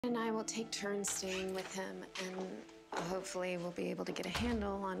And I will take turns staying with him, and hopefully we'll be able to get a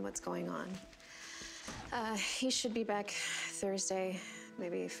handle on what's going on. He should be back Thursday,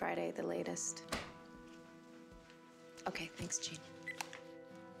 maybe Friday, the latest. Okay, thanks, Gene.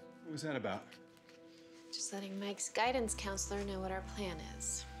 What was that about? Just letting Mike's guidance counselor know what our plan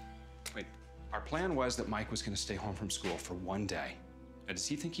is. Wait, our plan was that Mike was going to stay home from school for one day. Now, does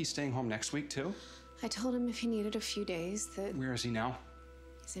he think he's staying home next week, too? I told him if he needed a few days that... Where is he now?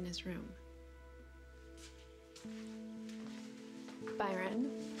 He's in his room. Byron,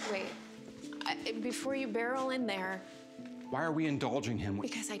 wait. Before you barrel in there... Why are we indulging him?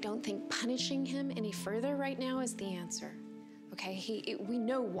 Because I don't think punishing him any further right now is the answer. Okay, we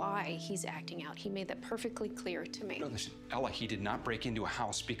know why he's acting out. He made that perfectly clear to me. No, listen, Ella, he did not break into a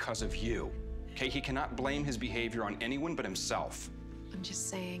house because of you. Okay, he cannot blame his behavior on anyone but himself. I'm just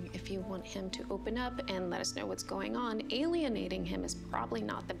saying, if you want him to open up and let us know what's going on, alienating him is probably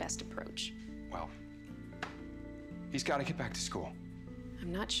not the best approach. Well, he's got to get back to school.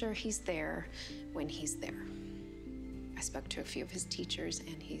 I'm not sure he's there when he's there. I spoke to a few of his teachers,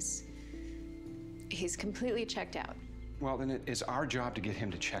 and he's completely checked out. Well, then it is our job to get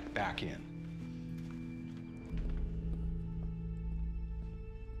him to check back in.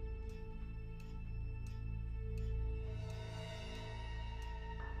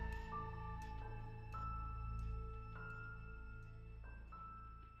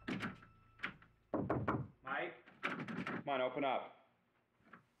 Mike, come on, open up.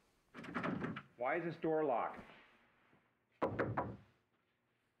 Why is this door locked? Come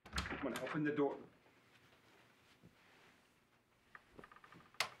on, open the door.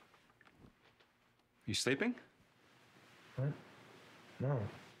 You sleeping? What? No.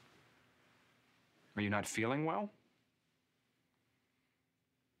 Are you not feeling well?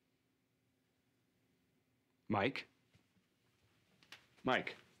 Mike?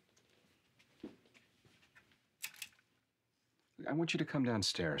 Mike? I want you to come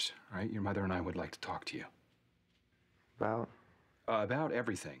downstairs, all right? Your mother and I would like to talk to you. About? About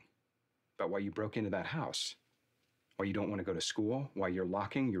everything. About why you broke into that house. Why you don't want to go to school. Why you're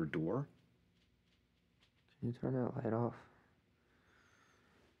locking your door. Can you turn that light off?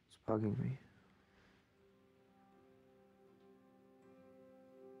 It's bugging me.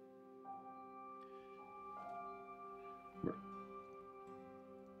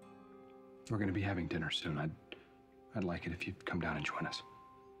 We're going to be having dinner soon. I'd like it if you'd come down and join us.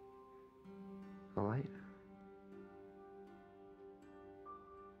 The light?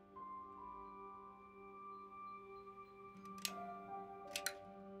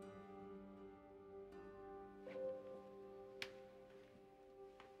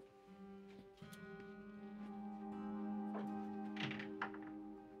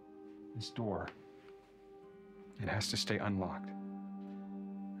 This door, it has to stay unlocked.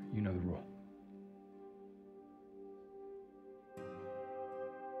 You know the rule.